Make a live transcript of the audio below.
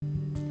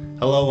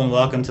Hello and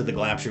welcome to the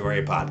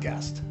Glamptuary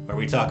podcast, where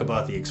we talk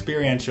about the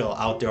experiential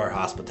outdoor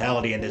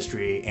hospitality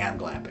industry and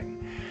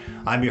glamping.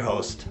 I'm your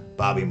host,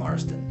 Bobby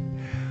Marsden.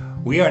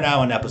 We are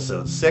now in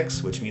episode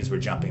 6, which means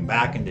we're jumping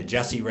back into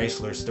Jesse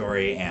Roesler's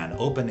story and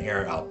Open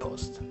Air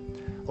Outpost.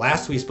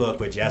 Last we spoke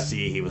with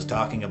Jesse, he was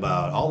talking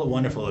about all the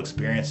wonderful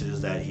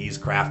experiences that he's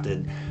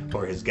crafted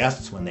for his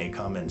guests when they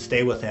come and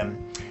stay with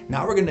him.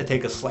 Now we're going to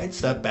take a slight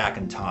step back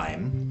in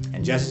time,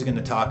 and Jesse's going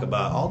to talk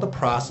about all the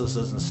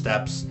processes and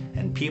steps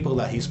and people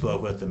that he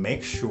spoke with to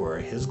make sure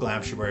his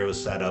Glamptuary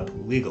was set up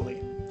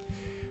legally.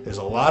 There's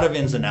a lot of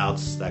ins and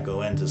outs that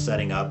go into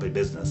setting up a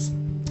business,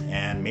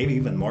 and maybe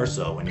even more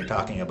so when you're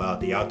talking about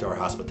the outdoor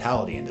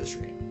hospitality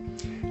industry.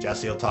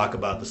 Jesse will talk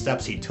about the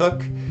steps he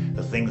took,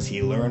 the things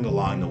he learned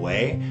along the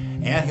way,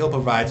 and he'll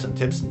provide some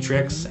tips and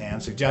tricks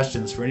and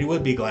suggestions for any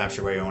would-be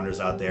Glamptuary owners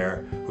out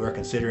there who are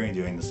considering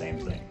doing the same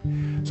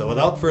thing. So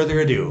without further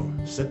ado,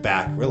 sit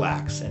back,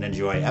 relax, and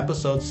enjoy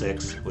episode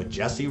 6 with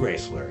Jesse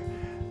Roesler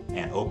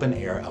and Open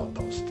Air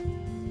Outpost.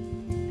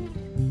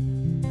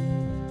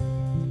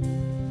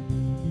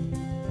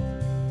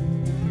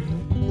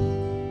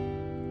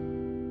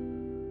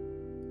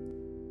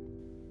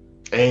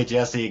 Hey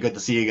Jesse, good to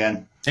see you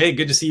again. Hey,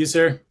 good to see you,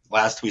 sir.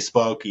 Last we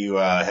spoke, you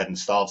had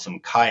installed some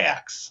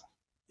kayaks.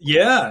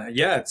 Yeah,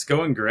 it's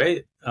going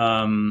great.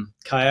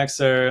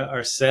 Kayaks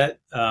are set.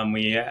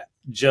 We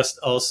just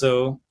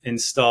also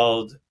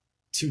installed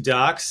 2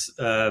 docks.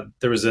 There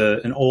was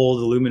an old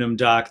aluminum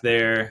dock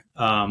there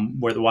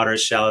where the water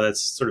is shallow. That's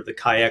sort of the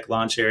kayak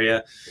launch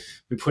area.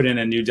 We put in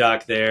a new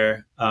dock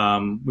there.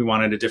 We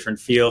wanted a different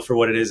feel for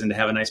what it is and to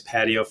have a nice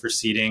patio for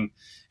seating.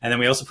 And then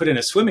we also put in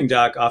a swimming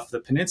dock off the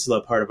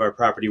peninsula part of our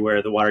property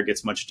where the water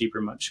gets much deeper,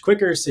 much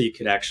quicker. So you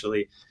could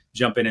actually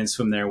jump in and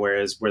swim there.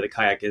 Whereas where the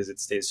kayak is, it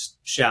stays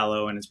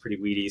shallow and it's pretty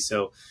weedy.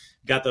 So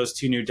got those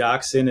 2 new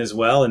docks in as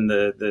well. And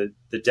the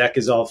deck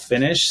is all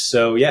finished.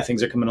 So yeah,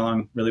 things are coming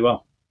along really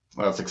well.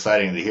 Well, it's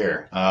exciting to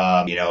hear.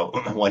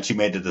 Once you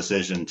made the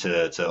decision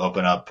to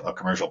open up a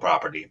commercial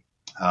property,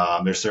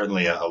 there's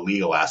certainly a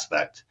legal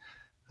aspect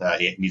that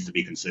it needs to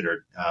be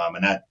considered.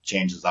 And that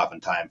changes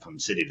oftentimes from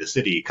city to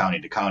city, county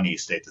to county,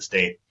 state to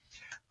state.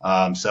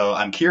 So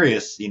I'm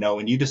curious,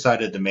 when you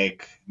decided to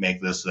make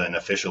this an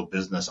official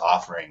business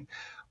offering,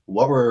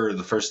 what were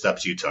the first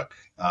steps you took?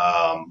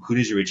 Who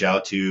did you reach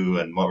out to,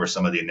 and what were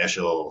some of the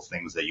initial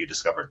things that you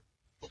discovered?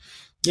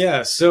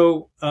 Yeah,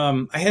 so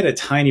I had a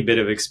tiny bit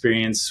of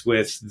experience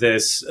with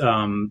this.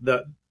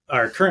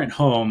 Our current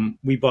home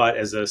we bought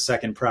as a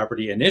second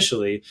property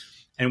initially,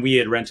 and we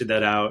had rented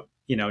that out.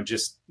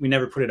 We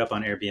never put it up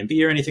on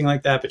Airbnb or anything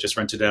like that, but just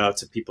rented it out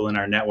to people in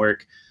our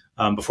network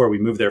before we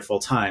moved there full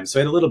time. So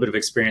I had a little bit of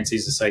experience. I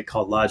used a site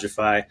called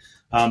Lodgify,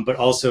 but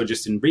also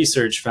just in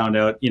research found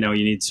out, you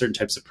need certain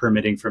types of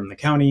permitting from the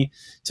county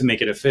to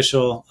make it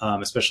official,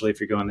 especially if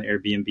you're going the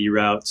Airbnb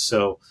route.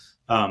 So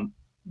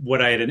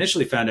what I had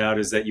initially found out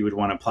is that you would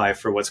want to apply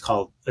for what's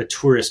called a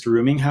tourist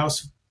rooming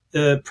house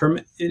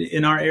permit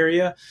in our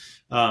area.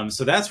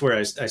 So that's where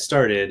I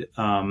started,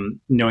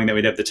 knowing that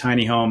we'd have the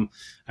tiny home.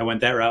 I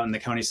went that route and the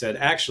county said,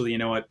 actually, you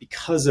know what,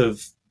 because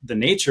of the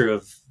nature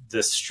of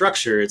the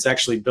structure, it's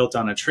actually built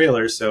on a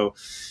trailer. So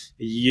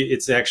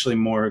it's actually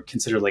more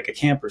considered like a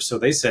camper. So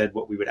they said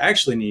what we would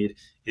actually need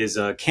is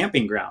a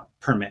camping ground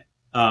permit.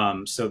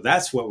 So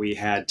that's what we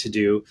had to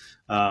do.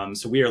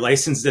 So we are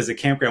licensed as a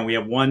campground. We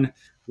have one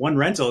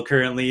rental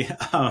currently,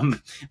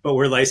 but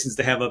we're licensed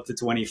to have up to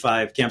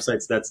 25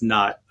 campsites. That's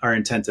not our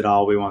intent at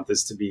all. We want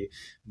this to be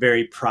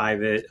very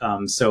private.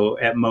 So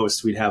at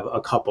most we'd have a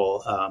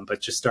couple,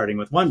 but just starting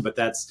with one, but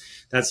that's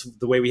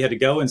the way we had to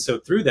go. And so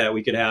through that,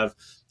 we could have,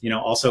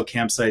 also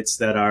campsites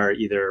that are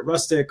either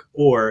rustic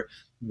or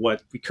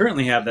what we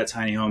currently have. That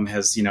tiny home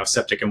has,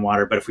 septic and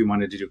water, but if we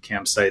wanted to do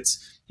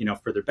campsites,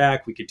 further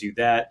back, we could do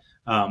that.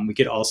 We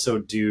could also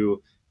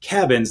do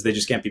cabins. They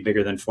just can't be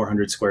bigger than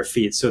 400 square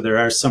feet. So there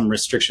are some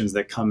restrictions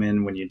that come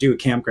in when you do a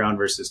campground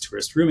versus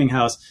tourist rooming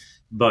house,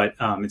 but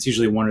it's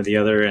usually one or the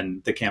other,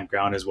 and the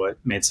campground is what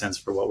made sense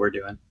for what we're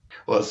doing.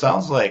 Well, it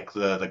sounds like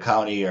the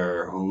county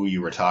or who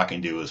you were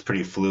talking to was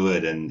pretty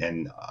fluid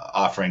and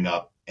offering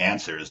up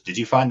answers. Did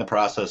you find the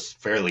process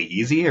fairly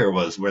easy, or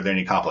were there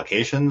any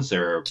complications,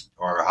 or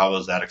how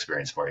was that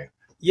experience for you?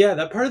 Yeah,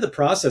 that part of the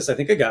process, I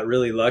think I got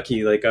really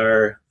lucky. Like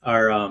our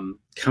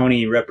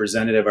county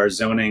representative, our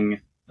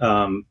zoning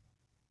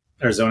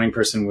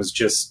person was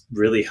just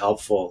really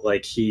helpful.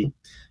 Like he,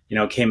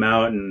 came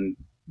out and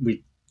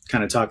we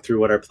kind of talked through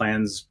what our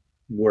plans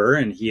were,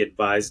 and he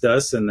advised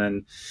us. And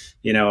then,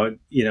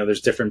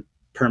 there's different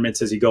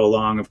permits as you go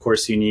along. Of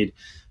course, you need,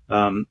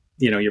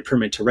 your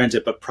permit to rent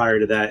it. But prior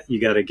to that,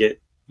 you got to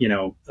get,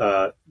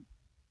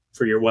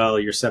 for your well,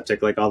 your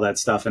septic, like all that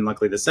stuff. And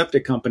luckily the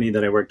septic company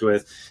that I worked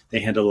with, they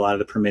handled a lot of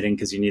the permitting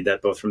because you need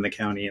that both from the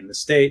county and the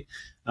state.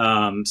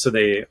 So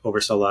they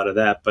oversaw a lot of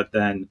that. But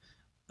then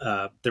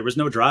there was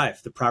no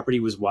drive. The property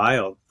was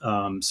wild.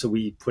 So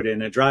we put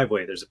in a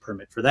driveway. There's a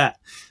permit for that.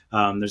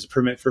 There's a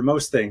permit for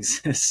most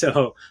things.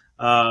 So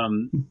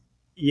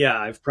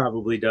I've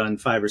probably done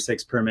 5 or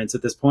 6 permits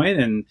at this point.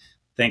 And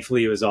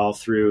thankfully it was all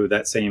through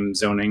that same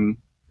zoning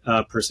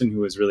person who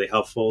was really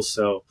helpful.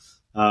 So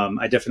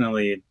I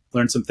definitely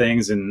learned some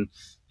things and,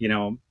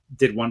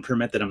 did one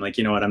permit that I'm like,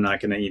 you know what, I'm not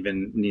going to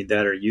even need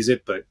that or use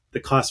it. But the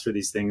cost for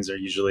these things are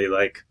usually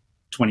like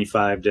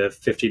 $25 to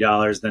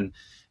 $50. Then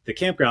the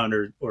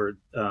campground or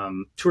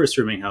tourist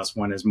rooming house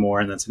one is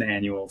more, and that's an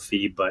annual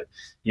fee. But,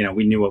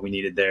 we knew what we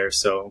needed there.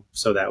 So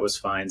that was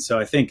fine. So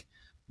I think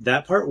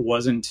that part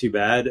wasn't too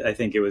bad. I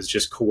think it was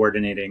just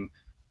coordinating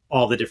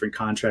all the different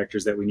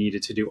contractors that we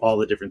needed to do all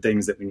the different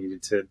things that we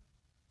needed to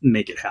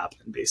make it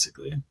happen,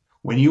 basically.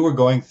 When you were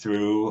going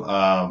through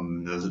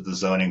the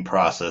zoning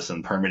process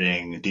and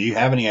permitting, do you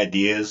have any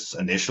ideas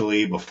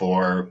initially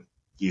before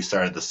you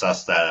started to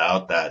suss that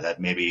out that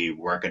maybe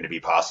weren't going to be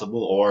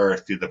possible, or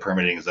through the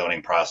permitting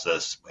zoning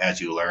process, as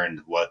you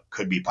learned what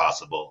could be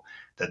possible,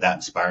 did that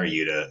inspire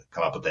you to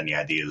come up with any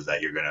ideas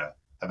that you're going to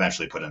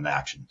eventually put into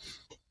action?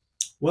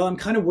 Well, I'm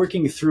kind of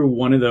working through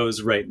one of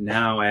those right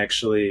now,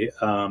 actually.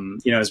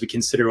 As we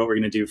consider what we're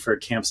going to do for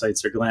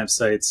campsites or glamp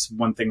sites,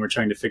 one thing we're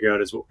trying to figure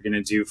out is what we're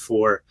going to do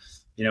for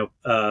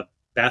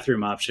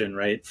bathroom option,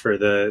 right, for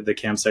the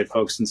campsite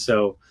folks. And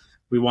so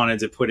we wanted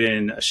to put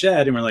in a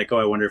shed, and we're like,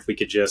 I wonder if we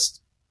could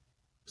just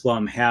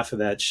plumb half of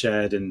that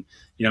shed and,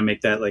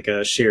 make that like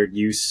a shared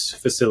use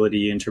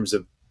facility in terms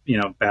of,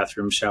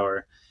 bathroom,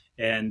 shower.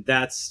 And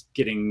that's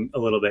getting a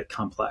little bit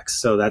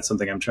complex. So that's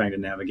something I'm trying to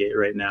navigate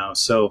right now.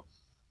 So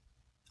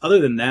other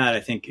than that, I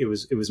think it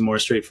was more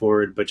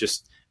straightforward, but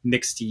just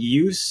mixed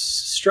use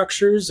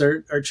structures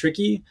are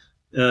tricky.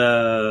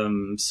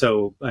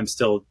 So I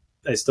still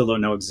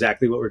don't know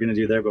exactly what we're going to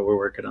do there, but we're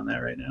working on that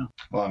right now.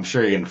 Well, I'm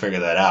sure you can figure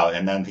that out.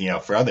 And then,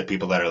 for other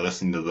people that are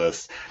listening to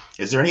this,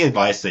 is there any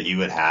advice that you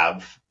would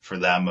have for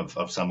them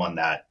of someone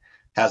that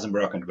hasn't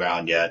broken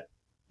ground yet?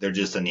 They're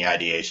just in the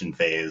ideation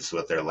phase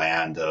with their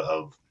land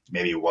of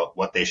maybe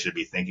what they should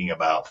be thinking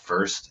about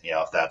first,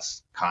 if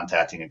that's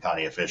contacting a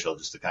county official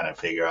just to kind of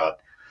figure out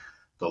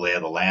the lay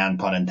of the land,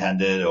 pun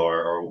intended,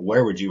 or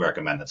where would you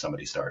recommend that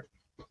somebody start?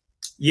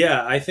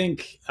 Yeah, I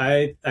think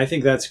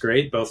that's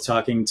great. Both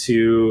talking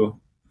to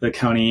the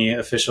county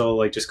official,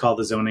 like just call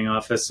the zoning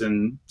office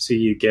and see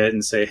you get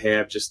and say, hey,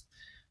 I've just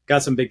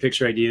got some big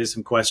picture ideas,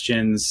 some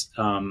questions.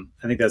 I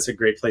think that's a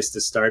great place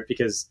to start,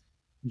 because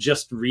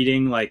just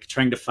reading, like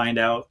trying to find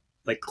out,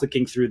 like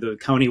clicking through the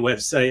county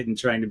website and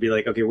trying to be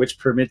like, okay, which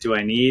permit do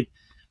I need?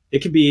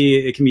 It can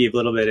be a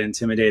little bit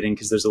intimidating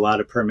because there's a lot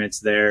of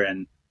permits there,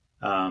 and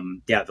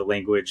the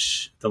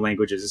language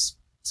is,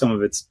 some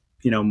of it's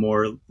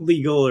more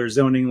legal or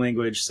zoning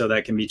language, so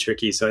that can be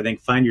tricky. So I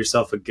think find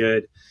yourself a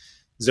good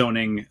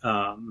zoning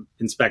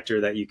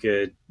inspector that you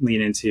could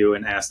lean into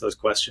and ask those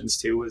questions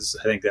to.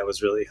 I think that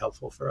was really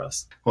helpful for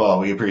us. Well,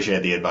 we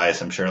appreciate the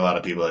advice. I'm sure a lot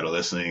of people that are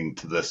listening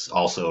to this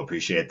also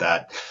appreciate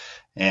that.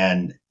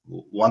 And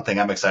one thing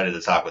I'm excited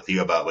to talk with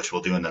you about, which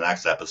we'll do in the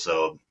next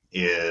episode,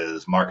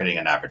 is marketing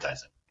and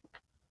advertising,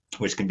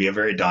 which can be a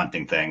very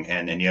daunting thing.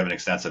 And you have an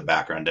extensive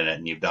background in it,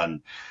 and you've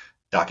done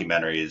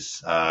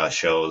documentaries,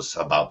 shows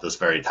about this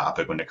very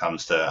topic when it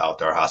comes to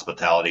outdoor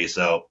hospitality.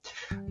 So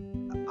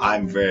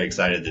I'm very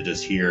excited to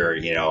just hear,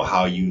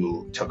 how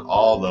you took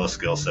all those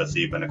skill sets that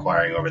you've been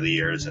acquiring over the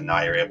years, and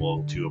now you're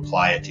able to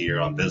apply it to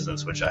your own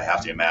business, which I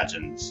have to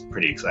imagine is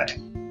pretty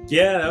exciting.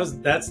 Yeah,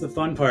 that's the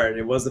fun part.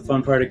 It was the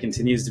fun part. It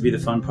continues to be the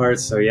fun part.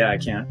 So yeah, I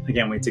can't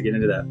wait to get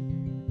into that.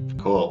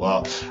 Cool.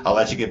 Well, I'll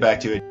let you get back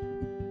to it.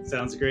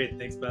 Sounds great.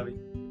 Thanks, Bobby.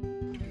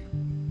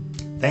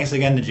 Thanks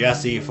again to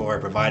Jesse for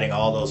providing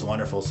all those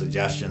wonderful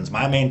suggestions.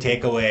 My main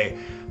takeaway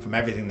from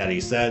everything that he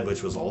said,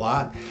 which was a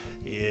lot,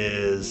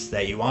 is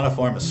that you want to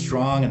form a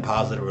strong and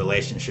positive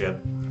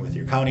relationship with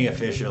your county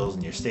officials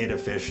and your state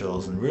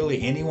officials, and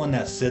really anyone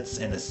that sits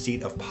in a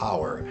seat of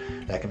power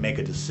that can make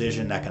a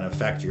decision that can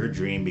affect your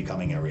dream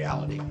becoming a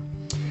reality.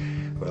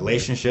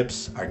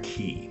 Relationships are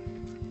key.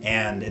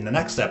 And in the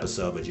next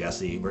episode with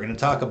Jesse, we're going to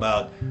talk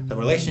about the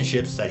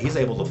relationships that he's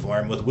able to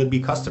form with would-be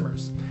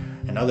customers.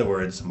 In other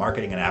words,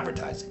 marketing and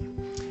advertising.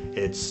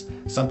 It's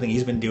something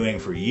he's been doing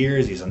for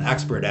years. He's an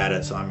expert at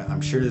it, so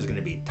I'm sure there's going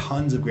to be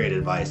tons of great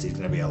advice he's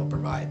going to be able to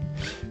provide.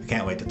 We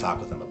can't wait to talk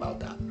with him about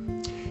that.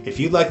 If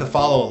you'd like to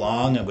follow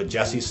along with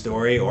Jesse's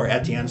story or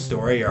Etienne's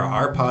story or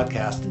our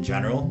podcast in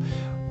general,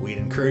 we'd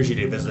encourage you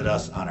to visit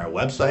us on our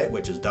website,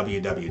 which is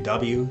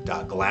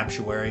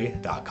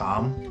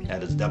www.glamptuary.com.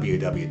 That is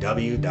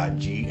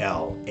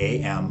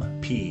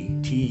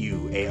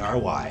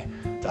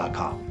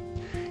www.glamptuary.com.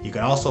 You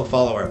can also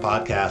follow our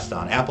podcast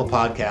on Apple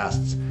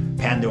Podcasts,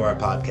 Pandora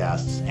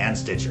Podcasts, and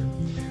Stitcher.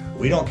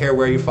 We don't care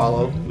where you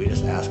follow, we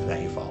just ask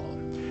that you follow.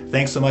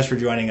 Thanks so much for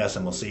joining us,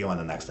 and we'll see you on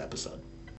the next episode.